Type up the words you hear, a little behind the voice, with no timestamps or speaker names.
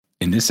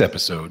In this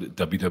episode,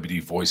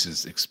 WWD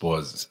Voices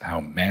explores how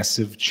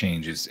massive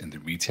changes in the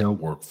retail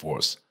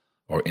workforce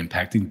are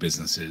impacting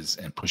businesses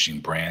and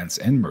pushing brands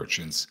and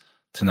merchants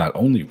to not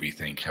only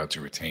rethink how to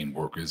retain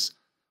workers,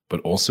 but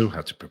also how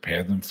to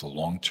prepare them for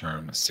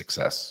long-term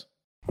success.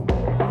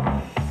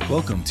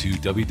 Welcome to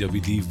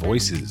WWD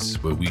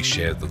Voices, where we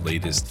share the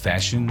latest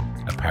fashion,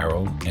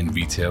 apparel, and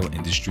retail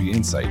industry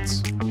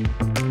insights.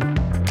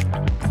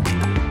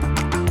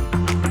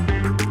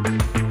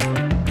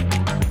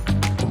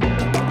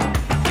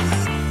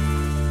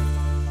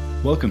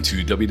 Welcome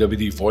to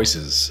WWD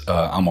Voices.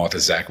 I'm Arthur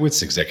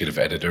Zakowitz, Executive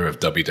Editor of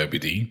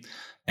WWD.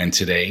 And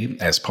today,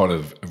 as part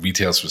of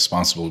Retail's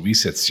Responsible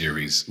Reset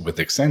series with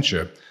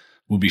Accenture,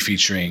 we'll be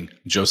featuring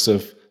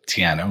Joseph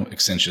Tiano,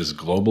 Accenture's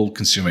Global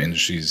Consumer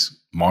Industries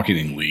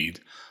Marketing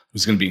Lead,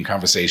 who's going to be in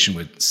conversation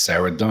with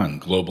Sarah Dunn,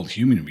 Global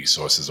Human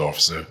Resources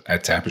Officer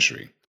at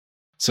Tapestry.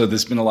 So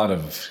there's been a lot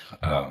of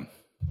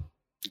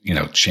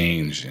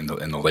change in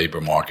the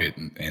labor market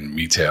and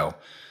retail.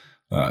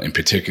 In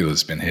particular,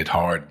 it's been hit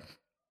hard.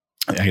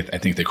 I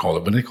think they call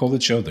it, what do they call the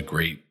show? The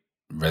Great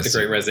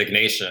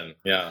Resignation.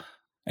 Yeah.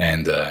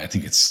 And I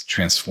think it's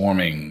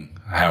transforming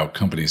how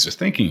companies are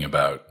thinking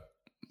about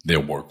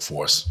their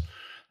workforce.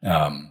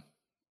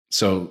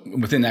 So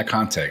within that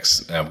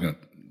context, we're going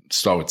to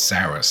start with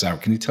Sarah. Sarah,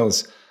 can you tell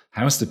us,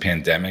 how has the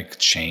pandemic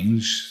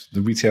changed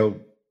the retail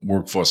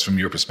workforce from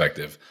your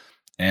perspective?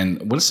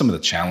 And what are some of the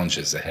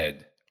challenges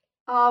ahead?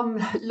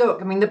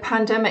 The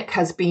pandemic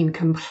has been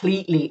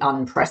completely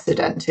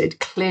unprecedented,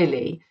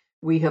 clearly.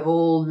 We have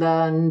all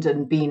learned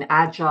and been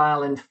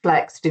agile and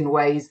flexed in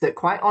ways that,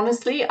 quite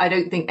honestly, I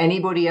don't think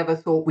anybody ever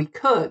thought we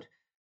could.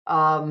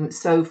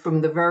 So from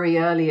the very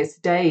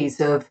earliest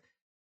days of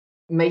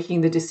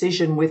making the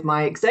decision with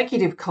my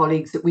executive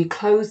colleagues that we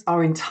close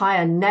our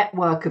entire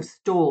network of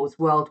stores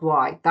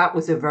worldwide, that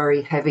was a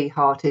very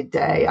heavy-hearted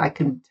day, I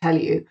can tell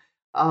you.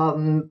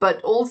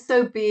 But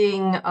also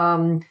being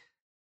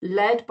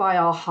led by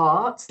our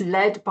hearts,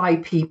 led by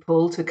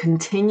people to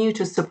continue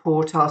to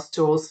support our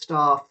store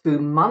staff through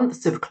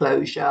months of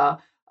closure,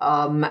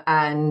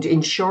 and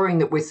ensuring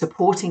that we're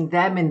supporting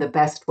them in the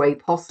best way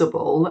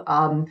possible.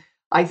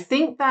 I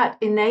think that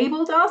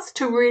enabled us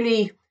to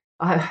really,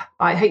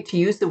 I hate to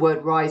use the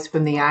word rise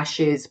from the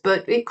ashes,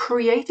 but it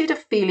created a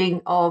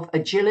feeling of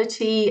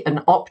agility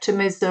and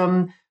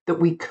optimism that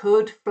we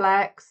could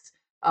flex.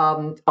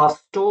 Our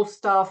store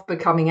staff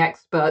becoming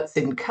experts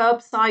in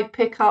curbside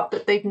pickup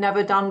that they've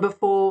never done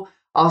before,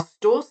 our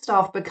store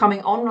staff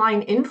becoming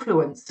online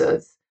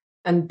influencers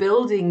and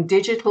building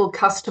digital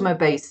customer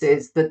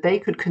bases that they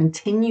could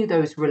continue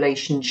those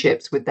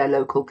relationships with their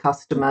local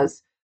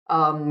customers,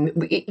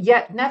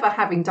 yet never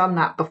having done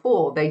that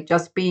before. They've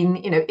just been,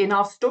 in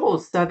our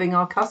stores serving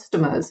our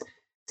customers.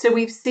 So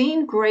we've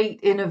seen great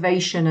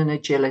innovation and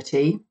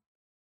agility.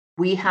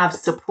 We have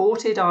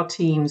supported our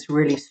teams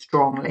really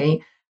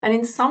strongly. And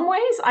in some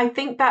ways, I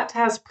think that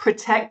has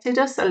protected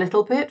us a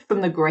little bit from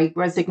the Great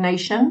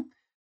Resignation.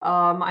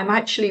 I'm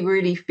actually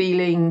really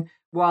feeling,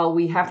 while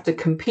we have to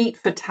compete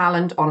for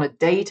talent on a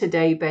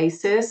day-to-day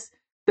basis,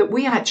 that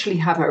we actually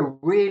have a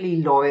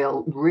really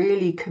loyal,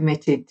 really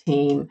committed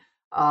team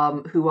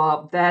who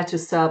are there to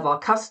serve our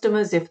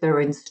customers if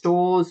they're in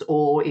stores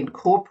or in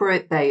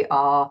corporate. They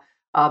are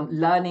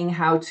learning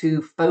how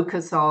to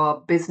focus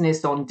our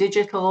business on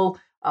digital,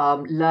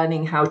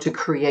 learning how to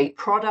create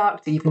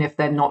product, even if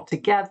they're not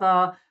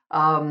together.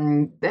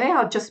 They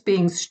are just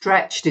being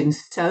stretched in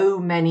so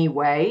many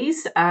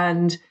ways.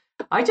 And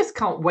I just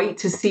can't wait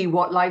to see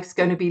what life's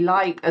going to be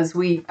like as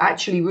we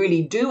actually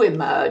really do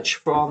emerge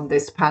from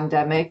this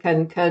pandemic.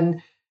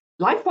 And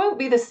life won't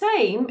be the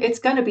same. It's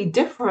going to be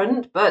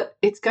different, but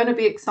it's going to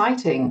be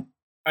exciting.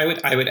 I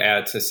would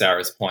add to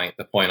Sarah's point,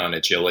 the point on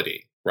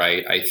agility,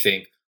 right? I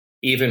think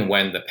even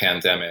when the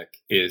pandemic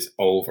is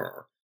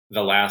over,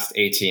 the last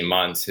 18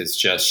 months has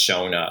just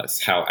shown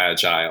us how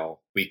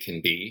agile we can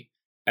be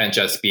and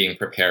just being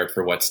prepared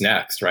for what's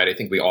next, right? I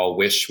think we all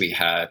wish we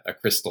had a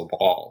crystal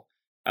ball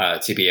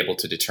to be able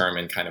to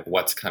determine kind of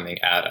what's coming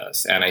at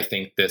us. And I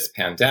think this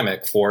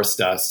pandemic forced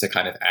us to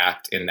kind of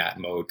act in that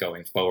mode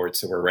going forward,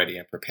 so we're ready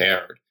and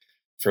prepared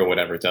for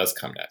whatever does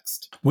come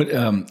next.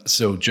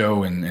 So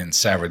Joe and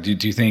Sarah, do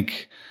you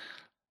think...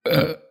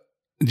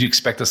 do you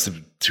expect us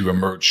to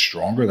emerge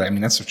stronger? I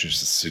mean, that's what you're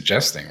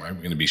suggesting, right?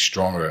 We're going to be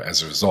stronger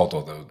as a result,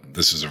 although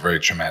this is a very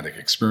traumatic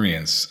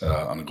experience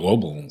on a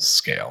global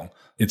scale.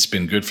 It's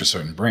been good for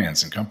certain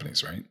brands and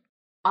companies, right?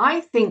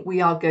 I think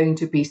we are going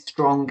to be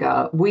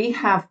stronger. We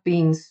have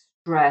been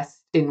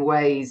stressed in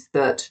ways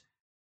that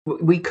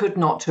we could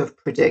not have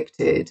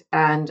predicted.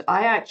 And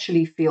I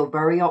actually feel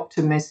very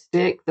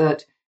optimistic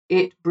that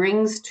it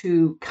brings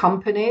to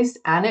companies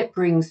and it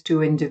brings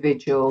to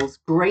individuals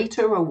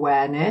greater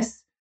awareness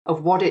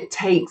of what it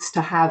takes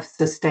to have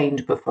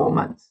sustained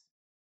performance,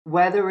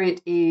 whether it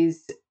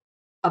is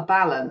a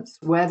balance,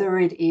 whether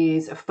it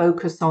is a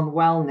focus on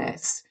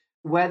wellness,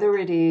 whether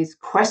it is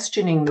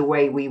questioning the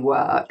way we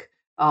work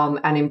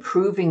and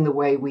improving the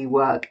way we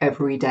work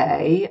every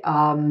day.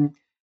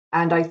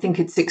 And I think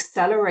it's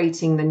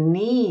accelerating the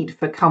need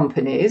for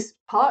companies,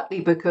 partly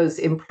because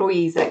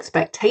employees'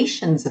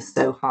 expectations are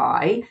so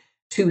high,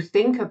 to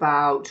think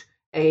about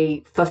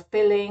a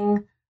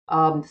fulfilling,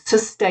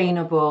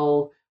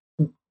 sustainable,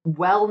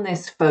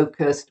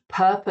 wellness-focused,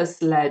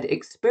 purpose-led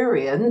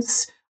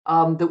experience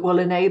that will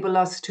enable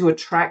us to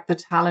attract the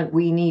talent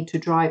we need to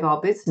drive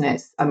our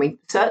business. I mean,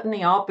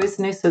 certainly our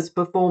business has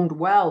performed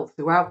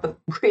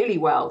really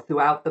well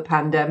throughout the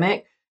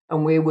pandemic.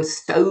 And we were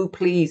so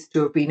pleased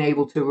to have been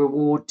able to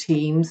reward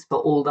teams for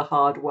all the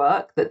hard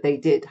work that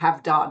they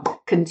have done,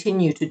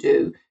 continue to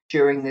do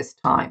during this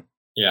time.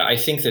 Yeah, I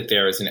think that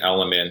there is an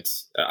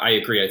element, I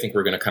agree, I think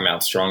we're going to come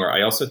out stronger.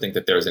 I also think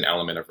that there's an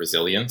element of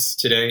resilience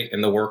today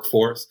in the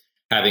workforce.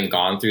 Having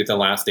gone through the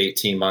last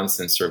 18 months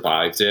and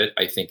survived it,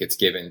 I think it's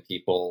given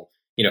people,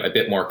 a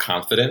bit more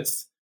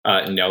confidence,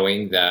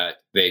 knowing that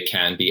they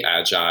can be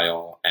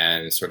agile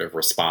and sort of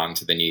respond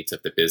to the needs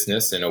of the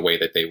business in a way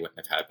that they wouldn't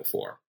have had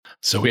before.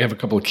 So we have a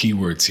couple of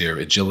keywords here: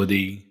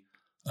 agility,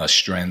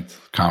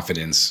 strength,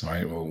 confidence.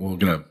 Right, we're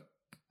going to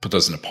put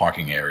those in a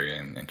parking area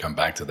and come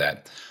back to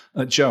that.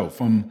 Joe,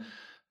 from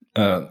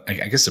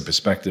I guess the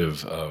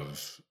perspective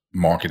of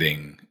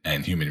marketing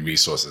and human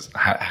resources,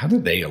 how do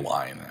they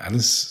align? How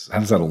does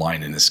that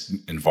align in this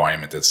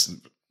environment that's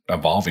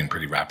evolving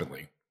pretty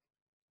rapidly?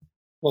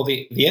 Well,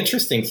 the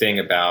interesting thing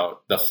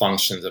about the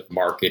functions of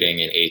marketing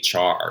and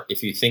HR,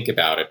 if you think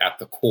about it at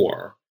the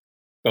core,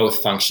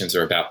 both functions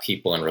are about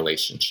people and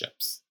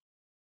relationships.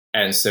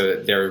 And so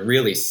there are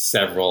really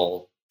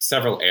several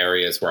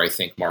areas where I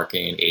think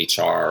marketing and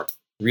HR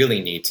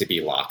really need to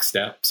be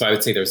lockstep. So I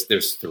would say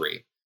there's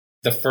three.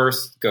 The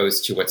first goes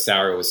to what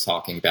Sarah was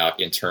talking about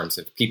in terms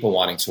of people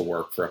wanting to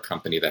work for a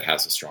company that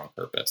has a strong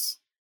purpose.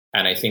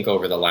 And I think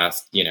over the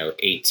last,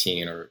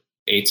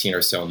 18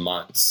 or so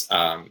months,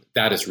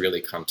 that has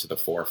really come to the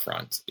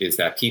forefront, is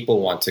that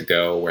people want to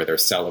go where they're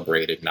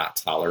celebrated, not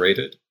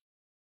tolerated.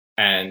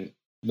 And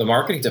the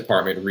marketing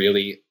department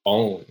really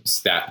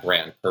owns that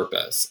brand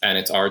purpose. And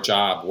it's our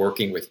job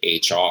working with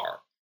HR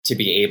to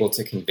be able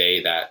to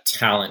convey that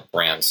talent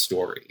brand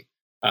story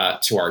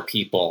to our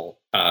people,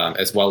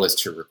 as well as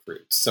to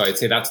recruits. So I'd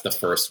say that's the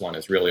first one,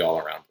 is really all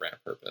around brand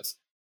purpose.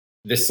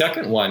 The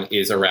second one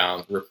is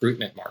around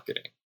recruitment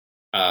marketing,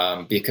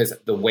 because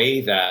the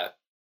way that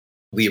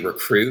we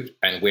recruit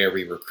and where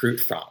we recruit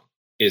from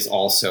is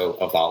also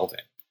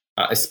evolving,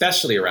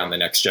 especially around the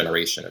next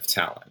generation of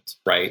talent,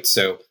 right?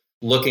 So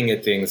looking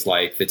at things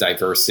like the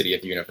diversity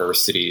of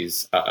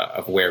universities,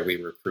 of where we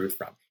recruit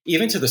from,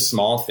 even to the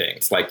small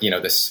things like,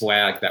 the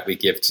swag that we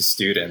give to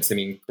students. I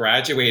mean,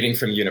 graduating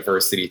from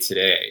university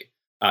today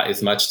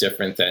is much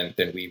different than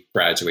we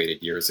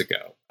graduated years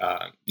ago.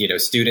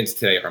 Students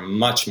today are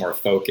much more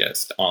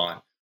focused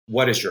on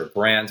what is your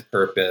brand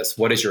purpose?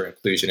 What does your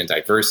inclusion and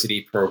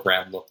diversity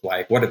program look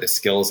like? What are the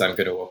skills I'm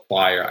going to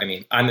acquire? I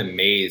mean, I'm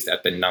amazed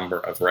at the number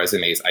of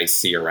resumes I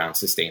see around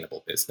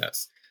sustainable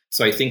business.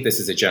 So I think this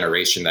is a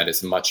generation that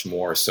is much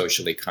more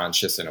socially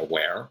conscious and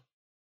aware.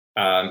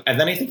 And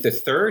then I think the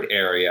third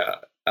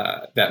area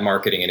that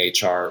marketing and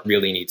HR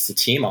really needs to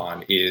team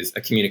on is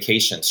a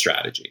communication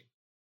strategy.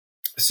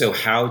 So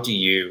how do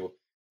you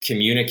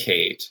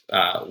communicate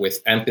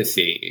with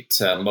empathy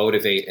to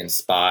motivate,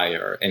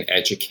 inspire, and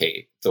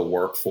educate the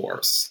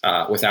workforce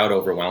without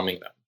overwhelming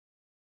them?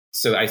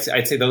 So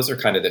I'd say those are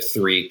kind of the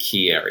three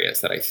key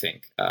areas that I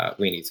think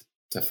we need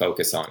to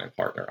focus on and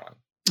partner on.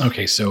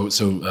 Okay, so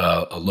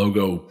a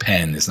logo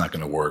pen is not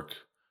going to work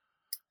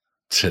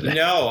today.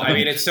 No, I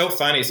mean, it's so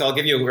funny. So I'll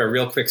give you a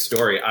real quick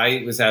story.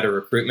 I was at a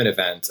recruitment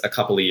event a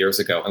couple of years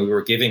ago, and we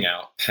were giving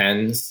out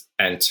pens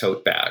and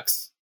tote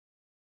bags.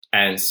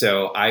 And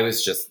so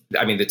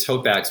the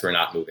tote bags were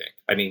not moving.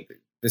 I mean,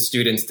 the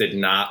students did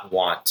not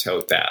want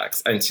tote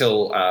bags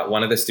until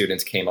one of the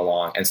students came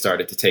along and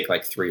started to take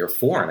like 3 or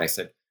 4. And I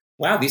said,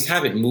 wow, these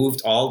haven't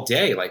moved all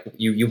day. Like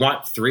you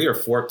want 3 or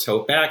 4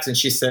 tote bags? And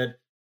she said,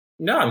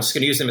 no, I'm just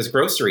going to use them as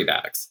grocery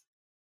bags.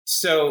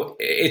 So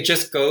it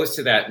just goes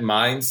to that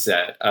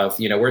mindset of,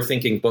 we're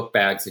thinking book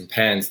bags and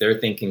pens. They're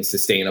thinking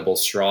sustainable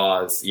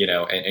straws,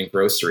 and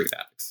grocery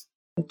bags.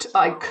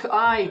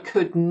 I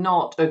could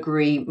not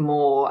agree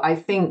more. I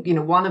think,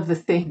 one of the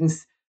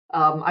things,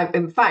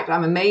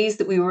 I'm amazed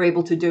that we were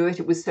able to do it.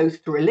 It was so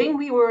thrilling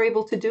we were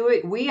able to do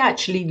it. We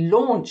actually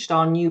launched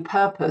our new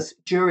purpose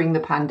during the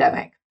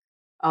pandemic.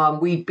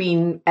 We'd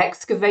been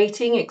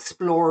excavating,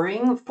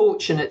 exploring,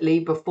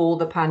 fortunately, before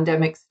the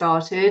pandemic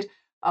started.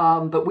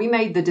 But we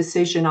made the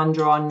decision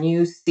under our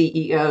new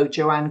CEO,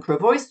 Joanne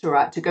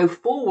Crevoiserat, to go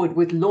forward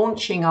with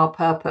launching our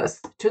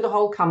purpose to the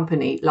whole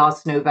company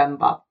last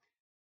November.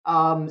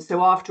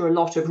 So after a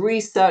lot of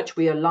research,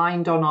 we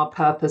aligned on our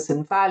purpose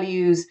and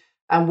values,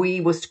 and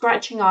we were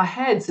scratching our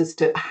heads as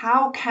to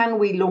how can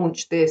we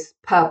launch this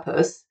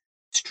purpose,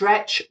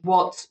 stretch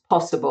what's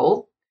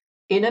possible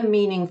in a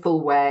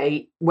meaningful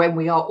way when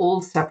we are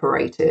all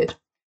separated.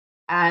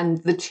 And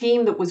the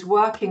team that was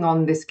working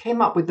on this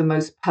came up with the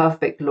most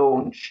perfect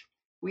launch.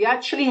 We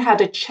actually had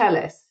a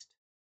cellist,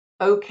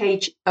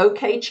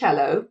 OK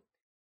Cello,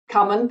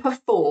 come and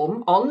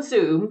perform on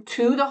Zoom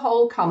to the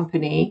whole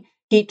company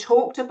He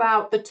talked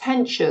about the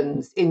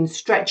tensions in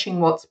stretching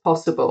what's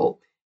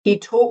possible. He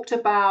talked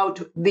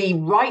about the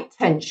right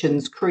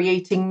tensions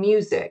creating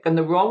music and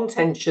the wrong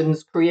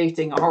tensions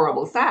creating a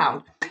horrible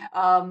sound.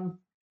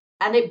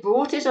 And it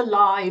brought it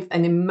alive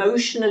and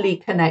emotionally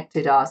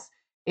connected us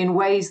in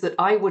ways that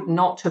I would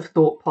not have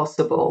thought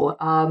possible.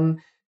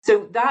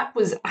 So that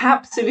was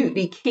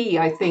absolutely key,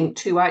 I think,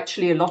 to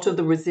actually a lot of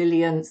the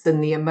resilience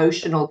and the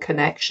emotional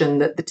connection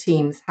that the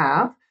teams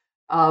have.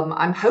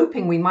 I'm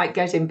hoping we might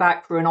get him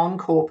back for an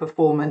encore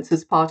performance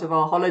as part of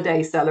our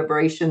holiday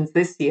celebrations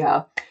this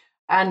year.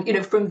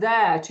 And, from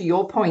there, to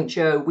your point,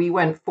 Joe, we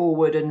went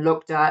forward and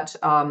looked at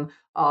our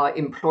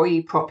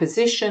employee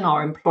proposition,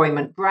 our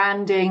employment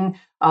branding,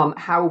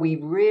 how we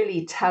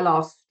really tell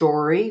our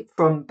story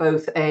from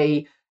both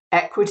a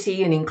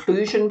equity and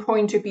inclusion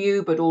point of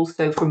view, but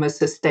also from a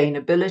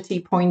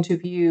sustainability point of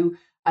view,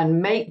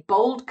 and make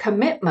bold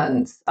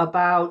commitments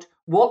about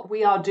what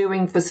we are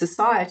doing for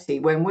society.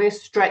 When we're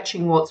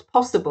stretching what's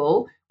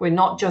possible, we're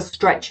not just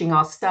stretching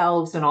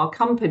ourselves and our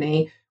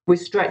company, we're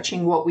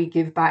stretching what we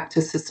give back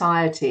to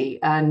society.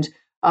 And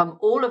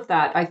all of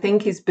that, I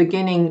think, is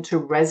beginning to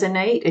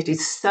resonate. It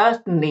is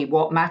certainly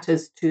what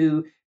matters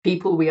to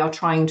people we are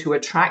trying to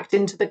attract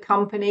into the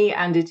company,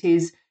 and it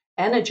is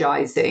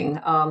energizing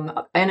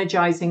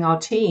our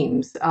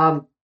teams.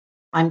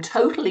 I'm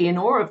totally in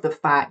awe of the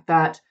fact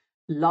that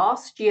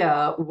last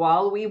year,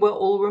 while we were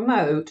all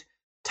remote,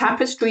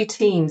 Tapestry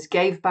teams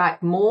gave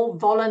back more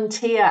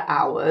volunteer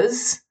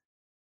hours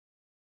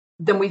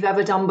than we've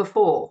ever done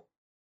before.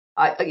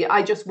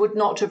 I just would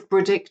not have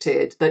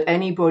predicted that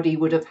anybody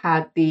would have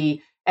had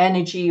the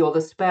energy or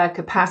the spare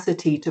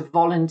capacity to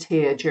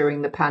volunteer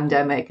during the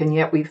pandemic, and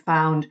yet we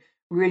found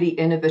really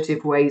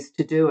innovative ways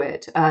to do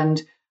it.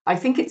 And I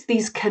think it's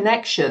these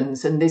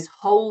connections and this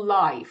whole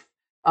life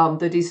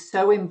that is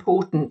so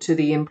important to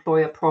the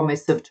employer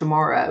promise of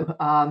tomorrow.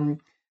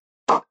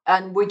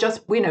 And we're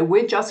just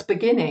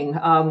beginning.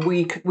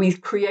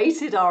 We've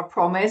created our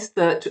promise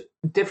that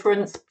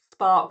difference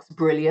sparks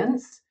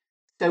brilliance.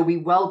 So we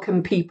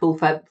welcome people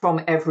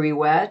from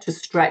everywhere to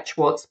stretch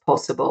what's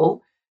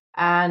possible.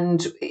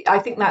 And I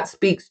think that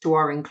speaks to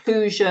our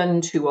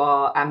inclusion, to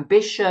our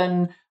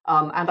ambition,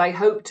 and I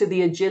hope to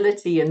the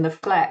agility and the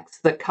flex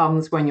that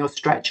comes when you're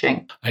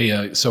stretching.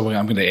 So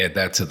I'm going to add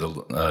that to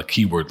the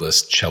keyword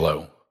list,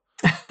 cello.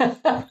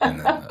 And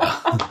then,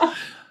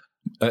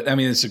 I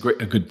mean, it's a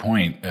good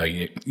point.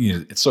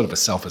 It's sort of a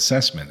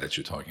self-assessment that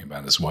you're talking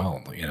about as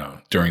well,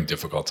 during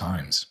difficult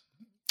times.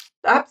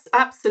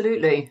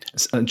 Absolutely.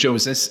 Joe, are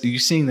you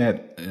seeing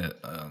that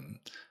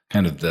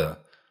kind of the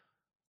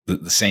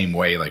same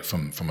way, like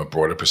from a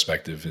broader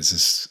perspective?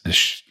 Is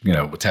this,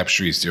 what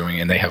Tapestry is doing,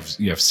 and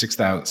you have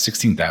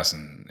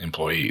 16,000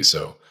 employees.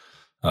 So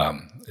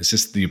is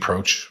this the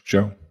approach,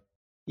 Joe?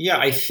 Yeah,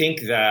 I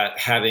think that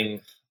having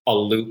a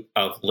loop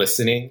of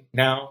listening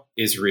now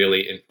is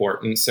really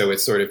important. So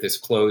it's sort of this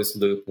closed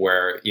loop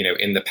where,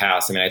 in the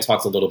past, I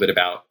talked a little bit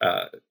about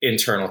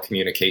internal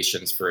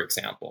communications, for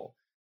example.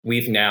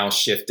 We've now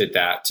shifted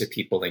that to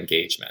people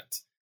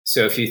engagement.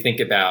 So if you think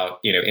about,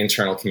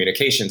 internal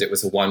communications, it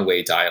was a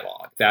one-way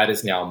dialogue. That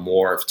is now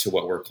morphed to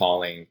what we're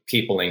calling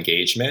people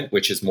engagement,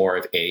 which is more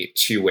of a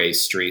two-way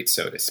street,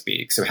 so to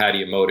speak. So how do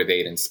you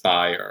motivate,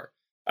 inspire,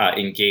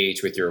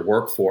 engage with your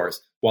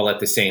workforce while at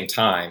the same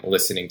time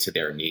listening to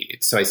their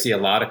needs? So I see a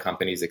lot of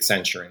companies,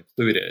 Accenture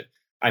included.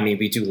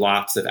 We do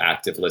lots of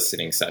active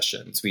listening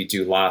sessions. We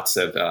do lots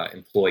of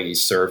employee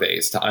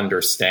surveys to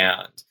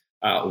understand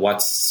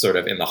what's sort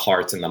of in the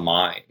hearts and the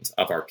minds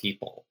of our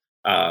people.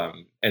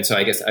 And so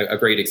I guess a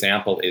great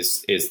example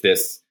is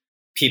this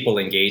people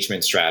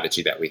engagement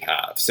strategy that we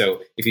have.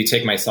 So if you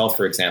take myself,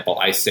 for example,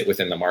 I sit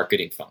within the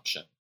marketing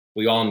function.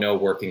 We all know,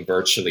 working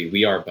virtually,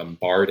 we are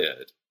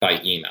bombarded by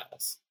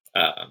emails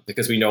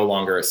because we no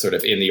longer are sort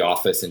of in the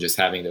office and just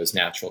having those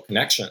natural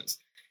connections.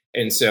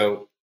 And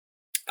so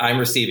I'm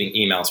receiving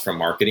emails from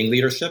marketing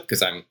leadership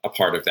because I'm a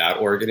part of that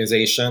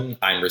organization.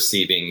 I'm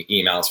receiving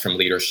emails from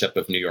leadership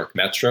of New York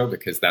Metro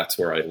because that's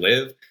where I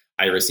live.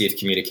 I receive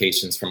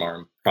communications from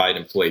our Pride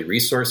Employee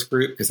Resource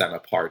Group because I'm a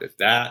part of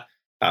that.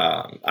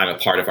 I'm a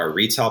part of our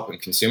retail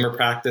and consumer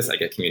practice. I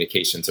get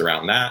communications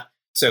around that.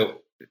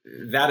 So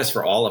that is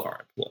for all of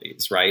our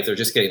employees, right? They're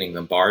just getting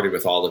bombarded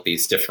with all of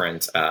these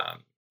different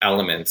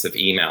elements of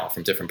email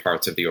from different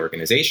parts of the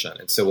organization.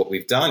 And so what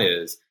we've done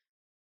is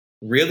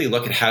really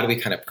look at how do we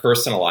kind of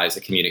personalize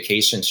a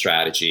communication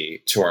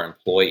strategy to our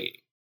employee.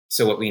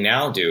 So what we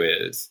now do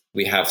is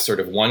we have sort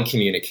of one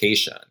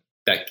communication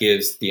that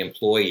gives the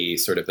employee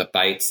sort of the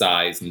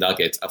bite-sized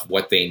nuggets of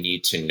what they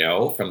need to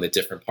know from the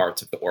different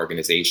parts of the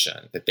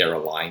organization that they're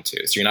aligned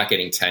to. So you're not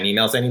getting 10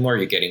 emails anymore.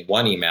 You're getting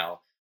one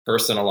email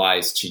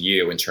personalized to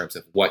you in terms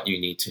of what you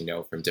need to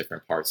know from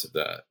different parts of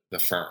the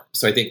firm.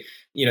 So I think,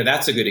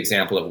 that's a good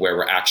example of where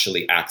we're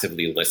actually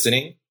actively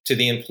listening to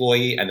the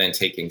employee and then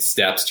taking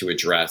steps to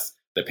address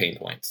the pain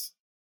points.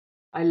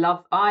 I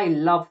love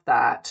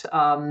that.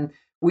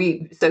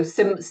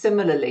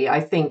 Similarly,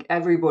 I think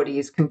everybody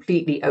is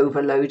completely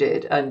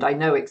overloaded, and I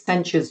know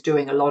Accenture's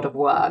doing a lot of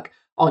work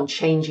on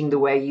changing the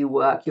way you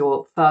work.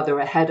 You're further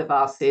ahead of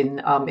us in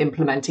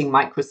implementing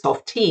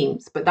Microsoft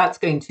Teams, but that's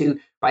going to,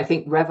 I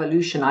think,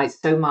 revolutionize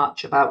so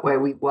much about where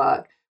we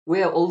work.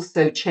 We're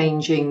also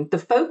changing the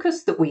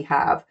focus that we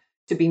have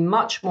to be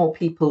much more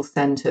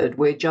people-centered.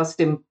 We're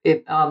just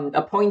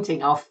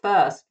appointing our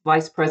first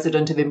Vice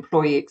President of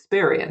Employee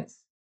Experience.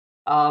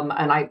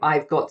 And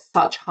I've got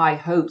such high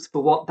hopes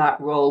for what that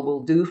role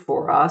will do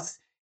for us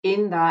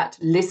in that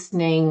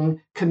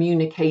listening,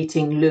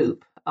 communicating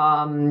loop.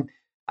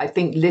 I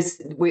think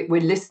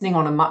we're listening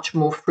on a much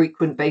more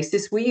frequent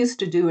basis. We used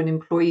to do an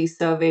employee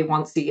survey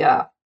once a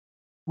year.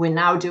 We're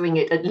now doing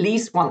it at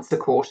least once a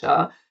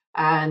quarter,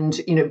 and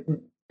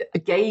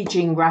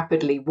gauging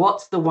rapidly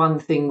what's the one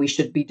thing we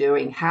should be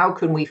doing. How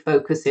can we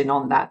focus in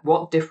on that?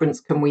 What difference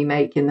can we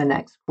make in the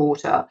next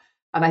quarter?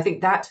 And I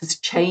think that has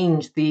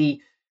changed the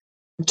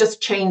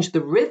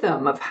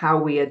rhythm of how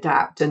we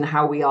adapt and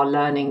how we are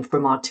learning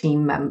from our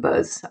team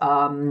members.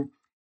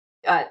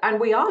 And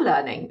we are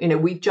learning.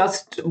 We've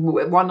just,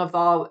 one of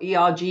our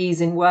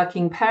ERGs in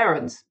working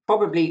parents,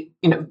 probably,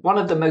 one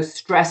of the most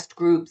stressed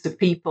groups of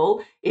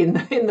people in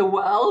the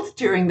world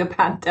during the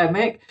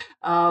pandemic,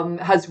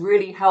 has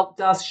really helped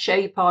us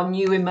shape our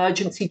new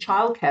emergency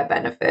childcare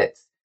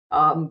benefits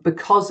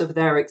because of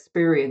their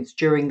experience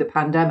during the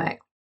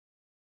pandemic.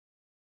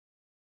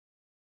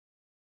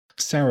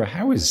 Sarah,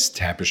 how is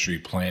Tapestry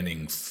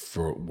planning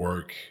for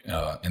work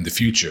in the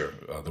future,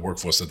 the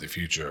workforce of the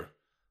future,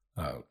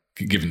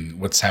 given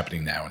what's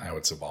happening now and how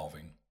it's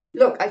evolving?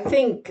 Look, I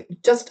think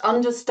just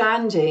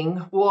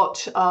understanding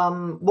what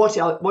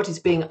is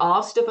being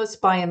asked of us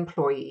by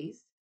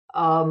employees,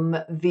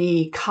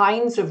 the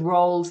kinds of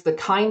roles, the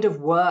kind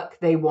of work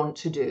they want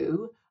to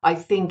do. I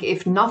think,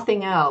 if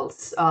nothing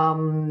else,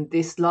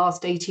 this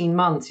last 18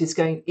 months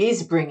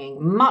is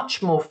bringing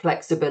much more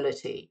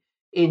flexibility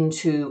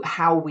into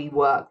how we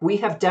work. We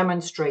have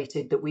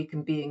demonstrated that we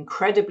can be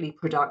incredibly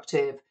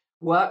productive,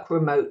 work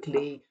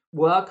remotely,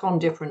 work on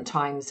different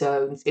time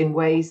zones in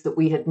ways that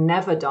we had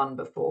never done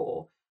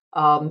before.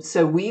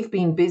 So we've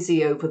been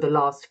busy over the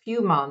last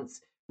few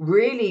months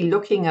really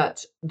looking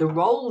at the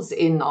roles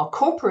in our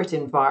corporate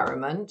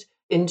environment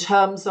in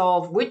terms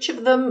of which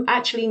of them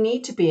actually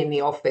need to be in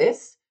the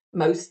office,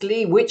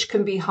 mostly, which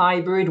can be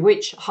hybrid,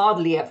 which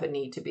hardly ever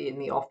need to be in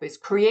the office,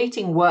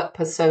 creating work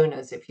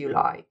personas, if you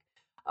like.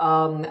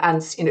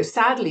 And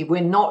sadly,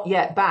 we're not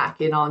yet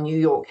back in our New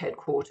York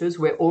headquarters.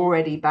 We're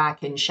already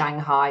back in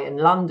Shanghai and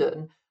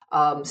London.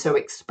 So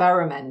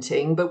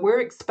experimenting, but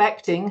we're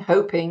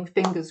hoping,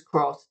 fingers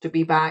crossed, to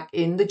be back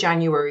in the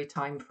January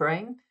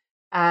timeframe.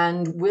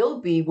 And we'll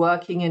be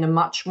working in a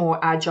much more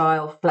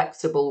agile,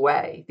 flexible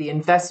way. The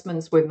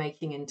investments we're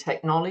making in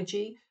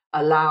technology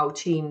allow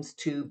teams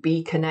to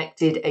be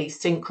connected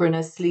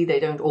asynchronously. They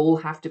don't all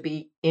have to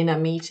be in a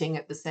meeting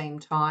at the same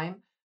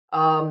time.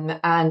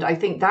 And I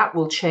think that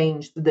will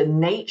change the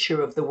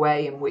nature of the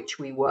way in which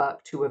we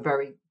work to a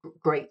very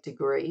great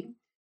degree.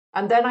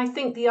 And then I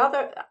think the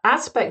other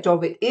aspect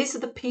of it is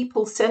the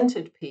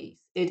people-centered piece.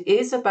 It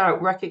is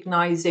about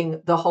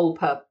recognizing the whole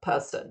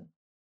person.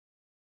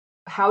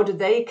 How do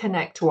they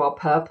connect to our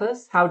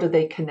purpose? How do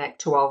they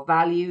connect to our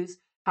values?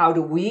 How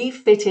do we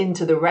fit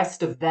into the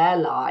rest of their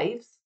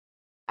lives?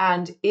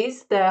 And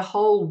is their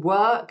whole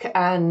work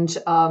and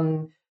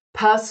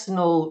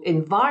personal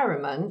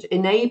environment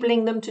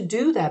enabling them to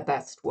do their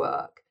best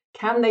work?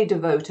 Can they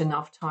devote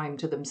enough time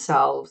to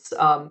themselves?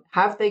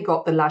 Have they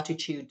got the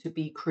latitude to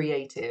be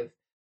creative?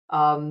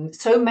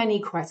 So many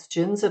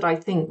questions that I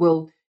think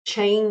will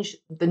change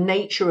the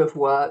nature of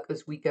work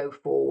as we go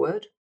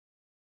forward.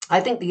 I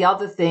think the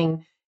other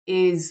thing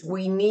is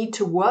we need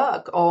to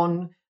work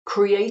on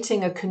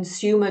creating a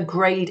consumer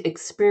grade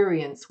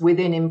experience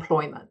within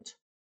employment.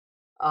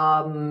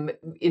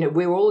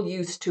 We're all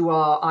used to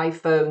our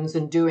iPhones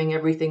and doing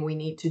everything we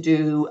need to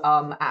do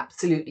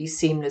absolutely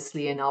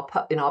seamlessly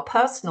in our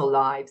personal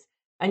lives.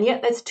 And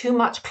yet there's too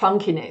much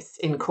clunkiness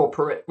in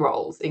corporate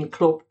roles, in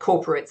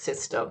corporate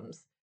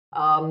systems.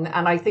 And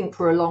I think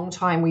for a long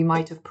time we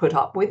might have put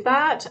up with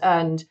that.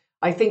 And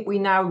I think we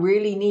now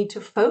really need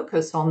to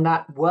focus on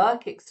that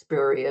work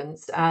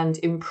experience and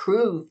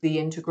improve the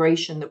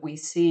integration that we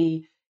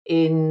see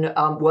in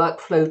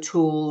workflow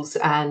tools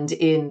and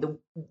in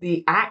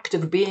the act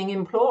of being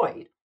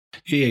employed.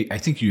 Yeah, I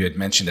think you had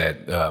mentioned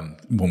that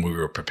when we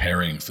were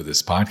preparing for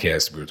this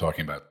podcast, we were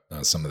talking about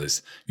some of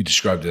this. You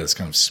described it as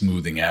kind of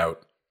smoothing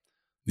out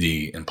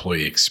the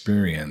employee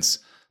experience.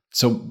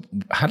 So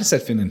how does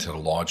that fit into the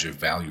larger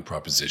value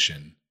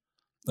proposition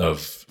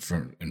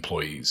for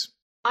employees?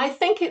 I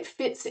think it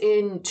fits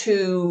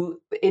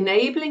into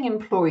enabling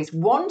employees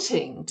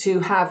wanting to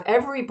have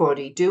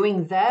everybody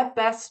doing their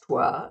best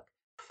work,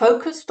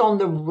 focused on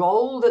the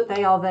role that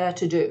they are there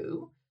to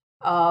do,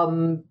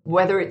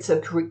 whether it's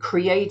a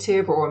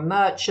creative or a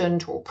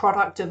merchant or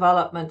product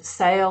development,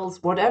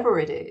 sales, whatever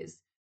it is.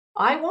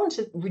 I want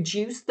to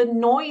reduce the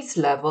noise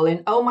level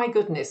in, oh my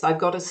goodness, I've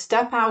got to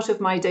step out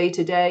of my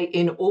day-to-day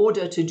in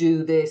order to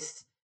do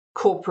this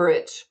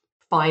corporate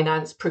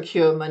finance,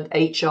 procurement,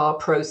 HR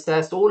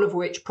process, all of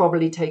which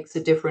probably takes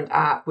a different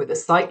app with a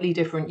slightly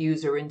different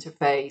user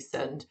interface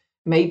and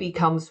maybe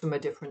comes from a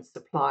different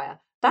supplier.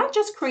 That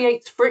just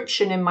creates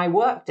friction in my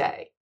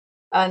workday.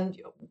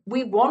 And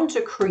we want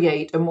to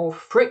create a more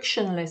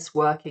frictionless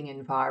working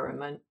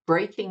environment,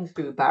 breaking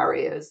through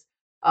barriers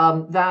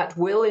that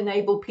will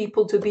enable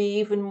people to be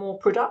even more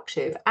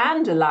productive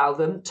and allow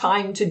them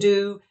time to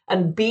do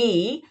and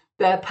be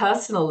their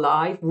personal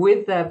life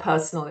with their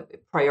personal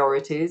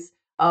priorities,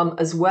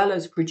 as well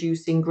as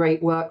producing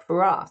great work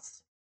for us.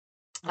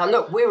 Now,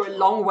 look, we're a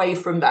long way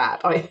from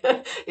that.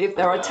 If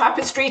there are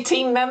Tapestry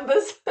team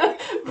members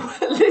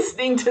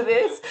listening to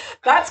this,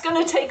 that's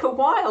going to take a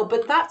while,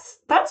 but that's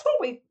what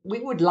we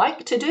would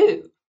like to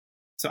do.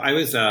 So I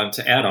was,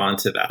 to add on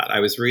to that, I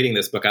was reading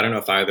this book. I don't know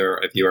if either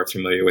of you are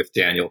familiar with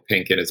Daniel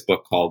Pink and his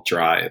book called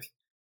Drive.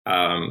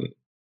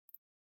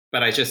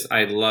 But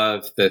I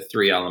love the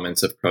three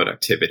elements of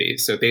productivity.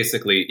 So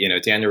basically,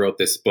 Daniel wrote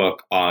this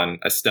book on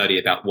a study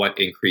about what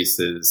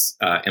increases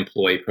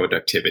employee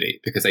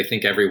productivity, because I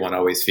think everyone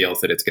always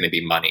feels that it's going to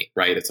be money,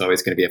 right? It's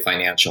always going to be a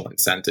financial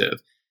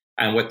incentive.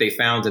 And what they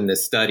found in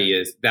this study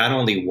is that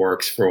only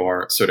works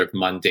for sort of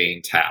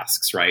mundane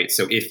tasks, right?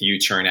 So if you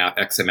churn out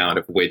X amount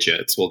of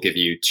widgets, we'll give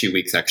you 2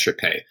 weeks extra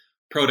pay.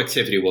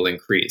 Productivity will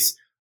increase.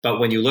 But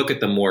when you look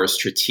at the more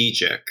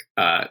strategic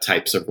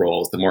types of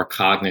roles, the more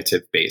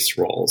cognitive-based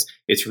roles,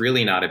 it's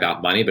really not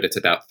about money, but it's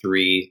about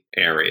three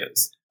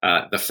areas.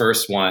 The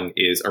first one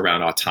is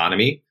around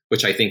autonomy,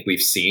 which I think we've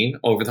seen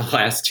over the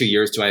last 2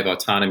 years. Do I have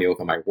autonomy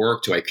over my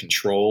work? Do I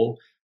control,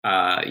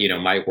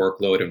 my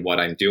workload and what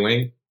I'm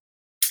doing?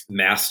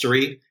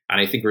 Mastery.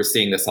 And I think we're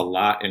seeing this a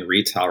lot in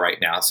retail right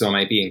now. So am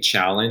I being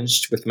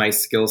challenged with my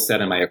skill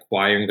set? Am I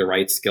acquiring the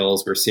right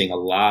skills? We're seeing a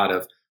lot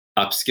of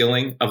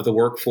upskilling of the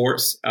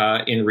workforce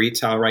in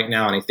retail right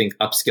now. And I think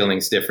upskilling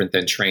is different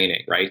than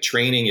training, right?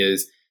 Training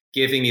is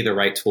giving me the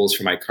right tools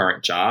for my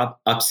current job.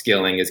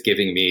 Upskilling is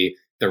giving me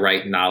the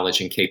right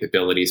knowledge and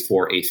capabilities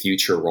for a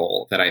future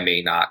role that I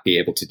may not be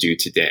able to do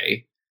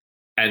today.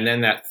 And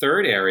then that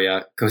third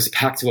area goes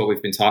back to what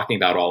we've been talking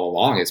about all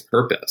along, is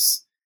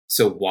purpose.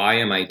 So why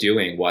am I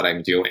doing what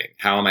I'm doing?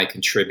 How am I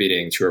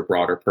contributing to a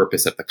broader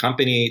purpose of the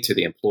company, to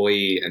the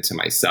employee, and to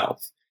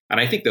myself?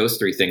 And I think those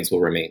three things will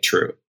remain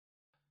true.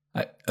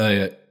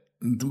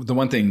 The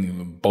one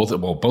thing both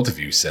of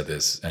you said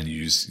this, and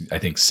I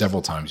think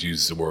several times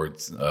use the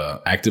words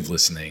active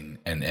listening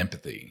and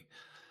empathy.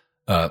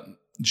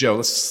 Joe,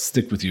 let's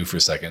stick with you for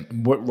a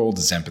second. What role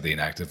does empathy and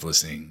active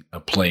listening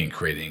play in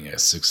creating a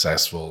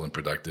successful and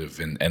productive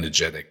and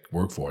energetic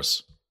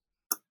workforce?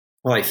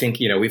 Well, I think,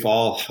 we've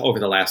all over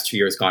the last 2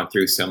 years gone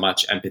through so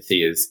much.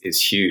 Empathy is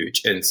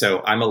huge. And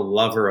so I'm a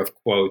lover of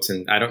quotes,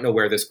 and I don't know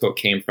where this quote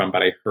came from,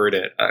 but I heard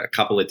it a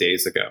couple of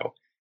days ago.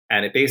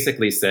 And it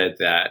basically said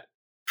that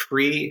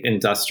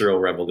pre-industrial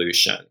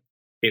revolution,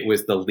 it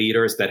was the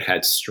leaders that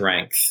had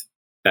strength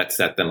that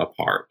set them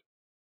apart.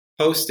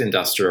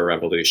 Post-industrial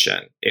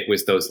revolution, it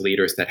was those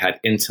leaders that had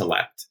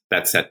intellect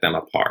that set them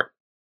apart.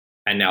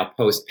 And now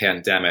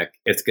post-pandemic,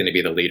 it's going to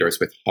be the leaders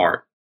with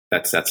heart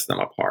that sets them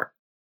apart.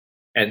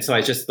 And so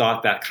I just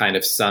thought that kind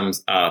of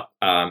sums up,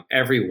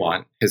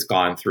 everyone has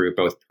gone through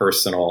both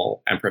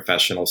personal and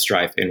professional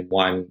strife in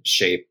one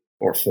shape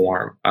or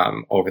form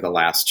over the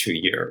last 2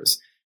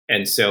 years.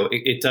 And so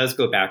it does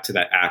go back to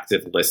that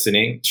active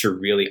listening to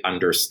really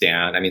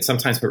understand. I mean,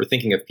 sometimes we're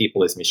thinking of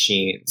people as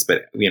machines,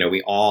 but,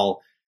 we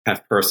all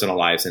have personal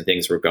lives and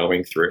things we're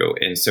going through.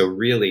 And so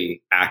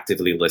really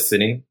actively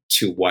listening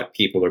to what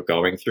people are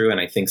going through. And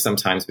I think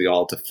sometimes we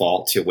all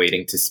default to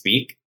waiting to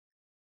speak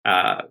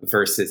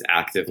versus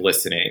active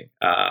listening.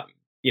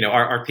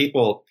 Our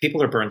people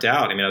are burnt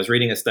out. I mean, I was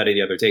reading a study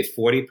the other day,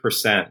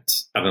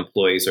 40% of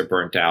employees are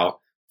burnt out,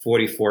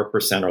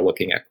 44% are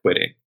looking at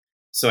quitting.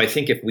 So I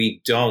think if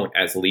we don't,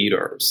 as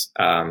leaders,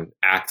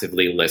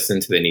 actively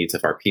listen to the needs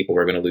of our people,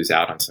 we're going to lose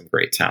out on some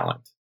great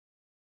talent.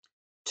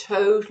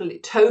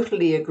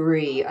 Totally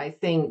agree. I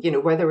think,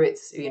 whether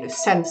it's,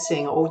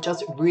 sensing or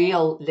just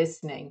real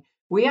listening,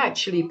 we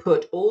actually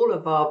put all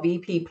of our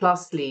VP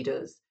Plus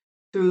leaders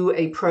through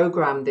a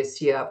program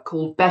this year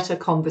called Better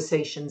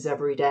Conversations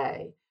Every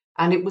Day.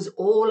 And it was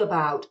all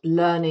about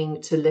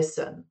learning to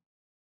listen.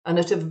 And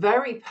at a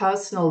very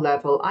personal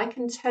level, I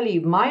can tell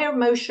you my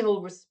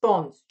emotional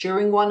response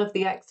during one of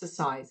the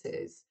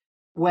exercises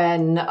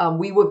when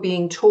we were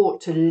being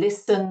taught to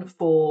listen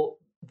for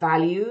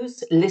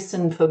values,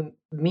 listen for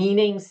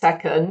meaning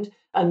second,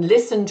 and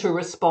listen to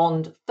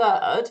respond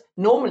third.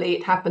 Normally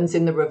it happens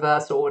in the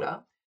reverse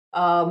order,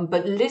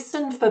 but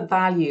listen for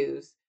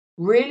values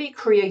really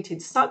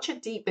created such a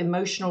deep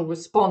emotional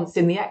response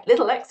in the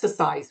little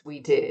exercise we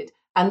did.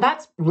 And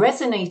that's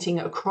resonating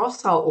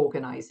across our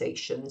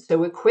organization.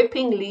 So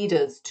equipping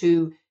leaders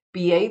to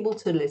be able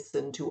to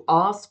listen, to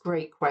ask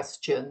great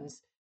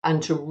questions,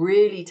 and to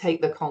really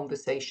take the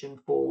conversation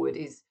forward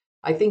is,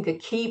 I think, a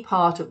key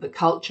part of the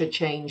culture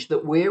change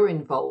that we're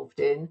involved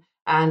in.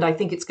 And I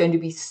think it's going to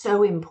be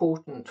so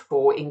important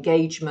for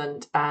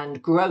engagement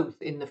and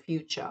growth in the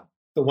future.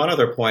 The one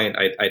other point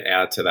I'd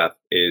add to that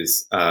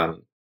is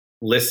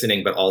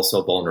listening, but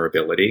also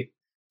vulnerability.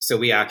 So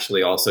we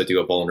actually also do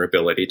a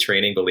vulnerability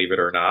training, believe it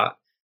or not.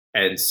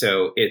 And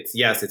so it's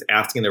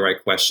asking the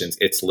right questions,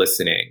 it's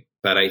listening.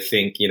 But I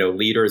think,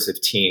 leaders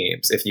of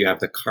teams, if you have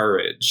the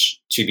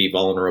courage to be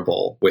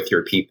vulnerable with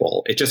your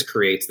people, it just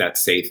creates that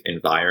safe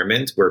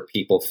environment where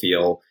people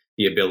feel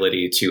the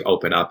ability to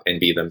open up and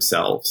be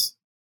themselves.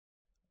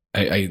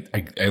 I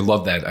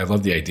love that. I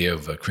love the idea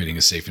of creating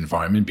a safe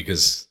environment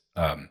because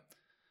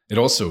it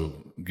also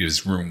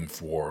gives room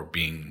for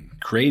being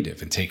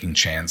creative and taking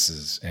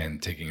chances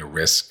and taking a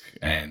risk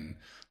and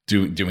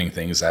doing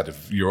things out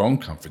of your own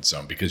comfort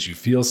zone because you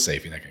feel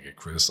safe. You're not going to get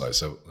criticized.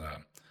 So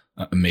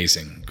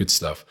amazing. Good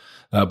stuff.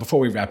 Before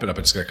we wrap it up,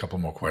 I just got a couple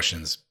more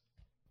questions.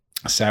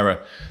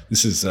 Sarah,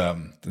 this is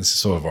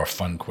sort of our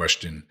fun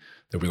question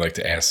that we like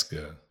to ask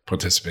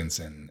participants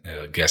and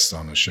guests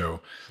on the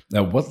show.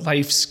 Now, what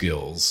life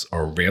skills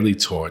are rarely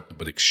taught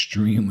but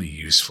extremely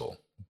useful?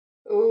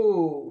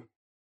 Ooh.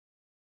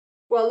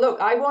 Well, look,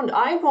 I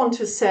want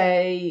to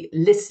say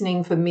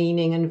listening for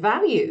meaning and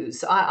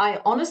values. I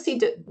honestly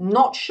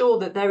not sure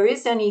that there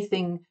is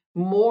anything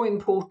more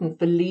important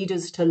for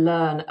leaders to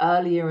learn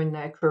earlier in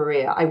their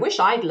career. I wish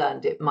I'd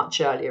learned it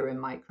much earlier in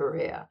my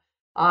career.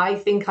 I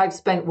think I've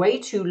spent way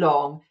too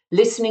long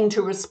listening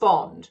to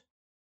respond.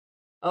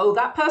 Oh,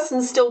 that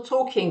person's still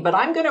talking, but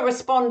I'm going to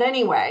respond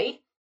anyway.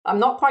 I'm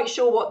not quite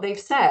sure what they've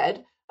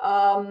said.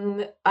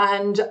 And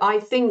I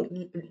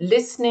think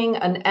listening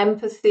and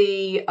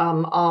empathy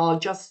are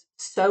just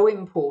so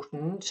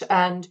important.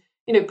 And,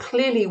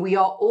 clearly we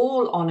are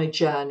all on a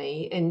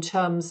journey in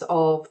terms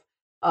of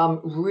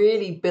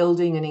really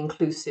building an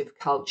inclusive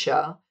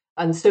culture.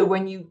 And so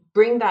when you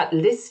bring that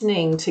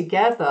listening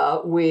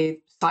together with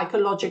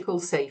psychological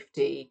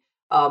safety,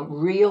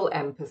 real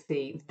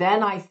empathy,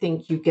 then I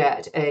think you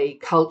get a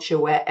culture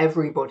where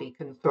everybody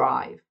can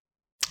thrive.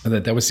 And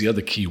that was the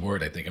other key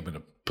word. I think I'm going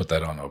to put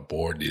that on our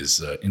board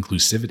is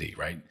inclusivity,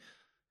 right?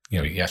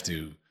 You have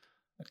to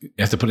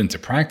put it into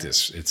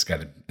practice. It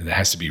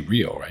has to be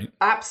real, right?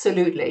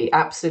 Absolutely.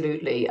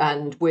 Absolutely.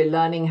 And we're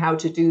learning how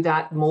to do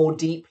that more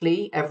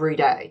deeply every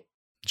day.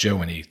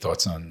 Joe, any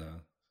thoughts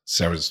on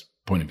Sarah's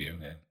point of view?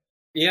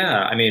 Yeah.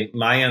 I mean,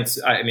 my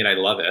answer, I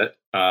love it.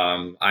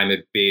 I'm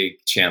a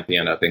big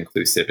champion of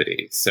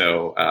inclusivity.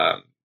 So,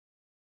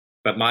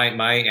 but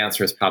my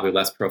answer is probably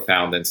less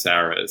profound than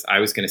Sarah's. I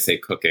was going to say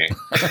cooking.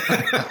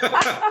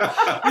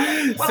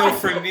 So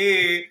for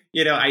me,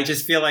 I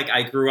just feel like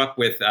I grew up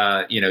with,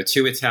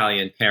 two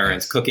Italian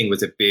parents. Yes. Cooking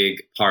was a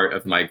big part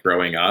of my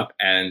growing up.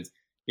 And,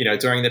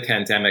 during the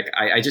pandemic,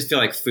 I just feel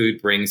like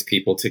food brings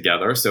people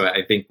together. So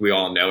I think we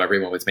all know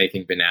everyone was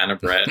making banana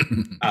bread.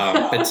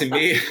 But to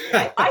me...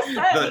 I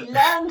certainly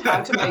learned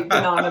how to make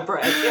banana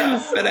bread,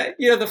 yes. But,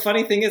 the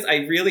funny thing is,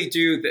 I really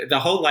do... The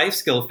whole life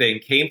skill thing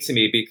came to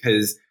me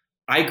because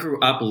I grew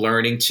up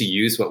learning to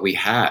use what we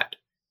had.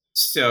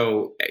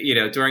 So,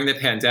 during the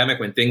pandemic,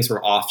 when things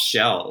were off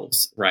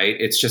shelves, right,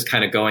 it's just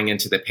kind of going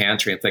into the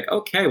pantry. It's like,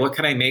 okay, what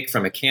can I make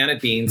from a can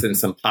of beans and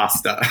some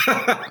pasta?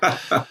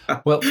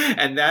 Well,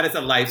 and that is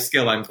a life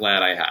skill I'm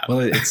glad I have.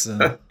 Well, it's...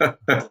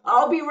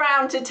 I'll be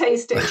round to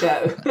taste it,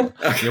 Joe.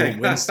 Okay.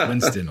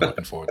 Winston,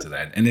 looking forward to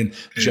that. And then,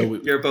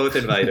 Joe... You're both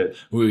invited.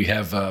 We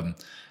have, while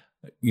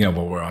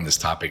we're on this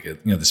topic,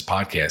 this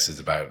podcast is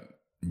about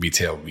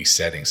retail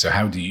resetting. So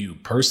how do you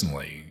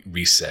personally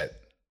reset?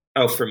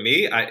 Oh, for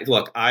me,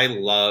 I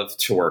love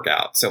to work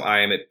out. So I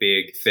am a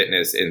big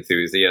fitness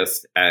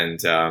enthusiast.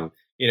 And,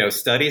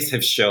 studies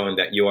have shown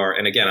that you are,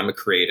 and again, I'm a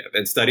creative,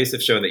 and studies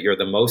have shown that you're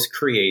the most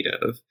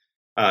creative,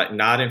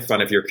 not in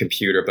front of your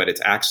computer, but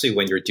it's actually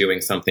when you're doing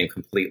something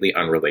completely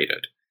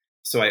unrelated.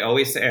 So I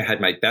always say I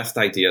had my best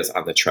ideas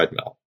on the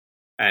treadmill.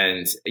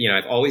 And,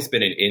 I've always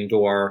been an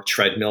indoor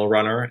treadmill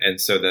runner.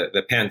 And so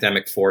the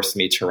pandemic forced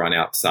me to run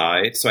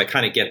outside. So I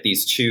kind of get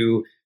these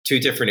two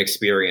different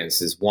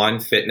experiences. One,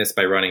 fitness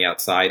by running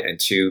outside, and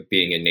two,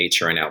 being in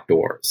nature and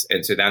outdoors.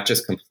 And so that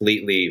just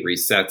completely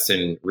resets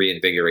and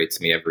reinvigorates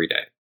me every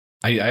day.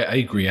 I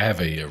agree. I have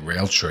a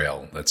rail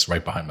trail that's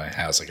right behind my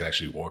house. I can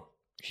actually walk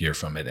here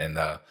from it. And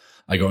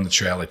I go on the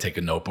trail, I take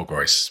a notebook,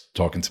 or I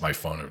talk into my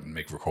phone and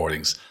make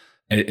recordings.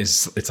 And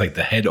it's like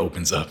the head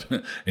opens up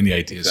and the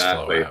ideas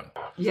flow out.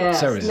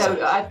 Yes.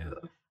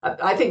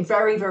 I think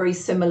very, very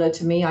similar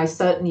to me. I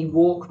certainly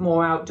walk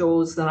more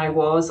outdoors than I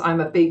was.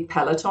 I'm a big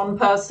Peloton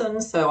person,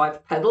 so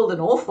I've pedaled an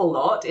awful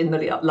lot in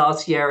the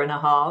last year and a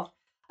half.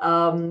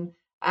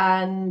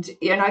 And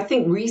I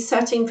think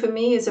resetting for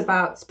me is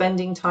about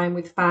spending time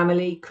with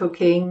family,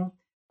 cooking,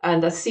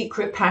 and a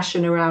secret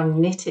passion around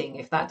knitting,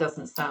 if that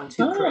doesn't sound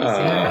too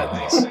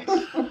crazy.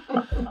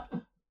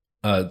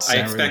 Nice.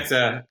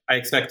 Sarah, I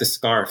expect a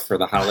scarf for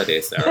the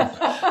holidays, Sarah.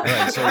 All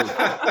right, so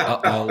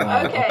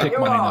I'll pick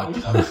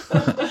mine up.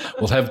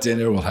 We'll have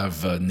dinner. We'll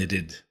have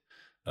knitted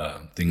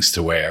things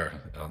to wear.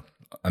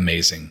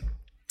 Amazing.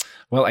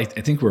 Well, I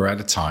think we're out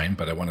of time,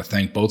 but I want to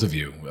thank both of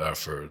you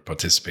for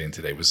participating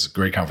today. It was a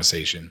great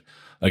conversation.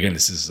 Again,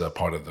 this is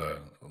part of the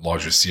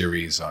larger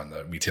series on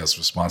retail's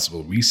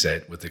responsible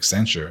reset with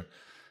Accenture.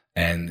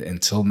 And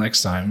until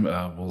next time,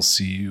 we'll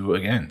see you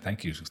again.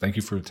 Thank you. Thank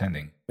you for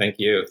attending. Thank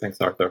you.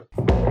 Thanks, Arthur.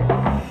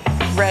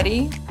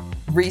 Ready,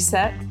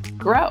 reset,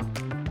 grow.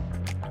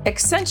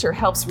 Accenture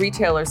helps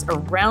retailers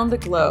around the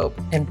globe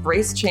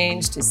embrace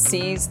change to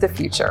seize the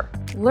future.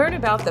 Learn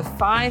about the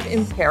 5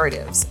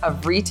 imperatives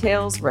of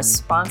retail's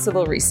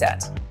responsible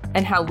reset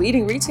and how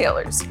leading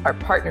retailers are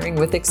partnering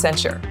with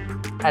Accenture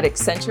at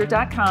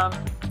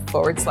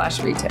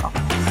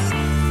accenture.com/retail.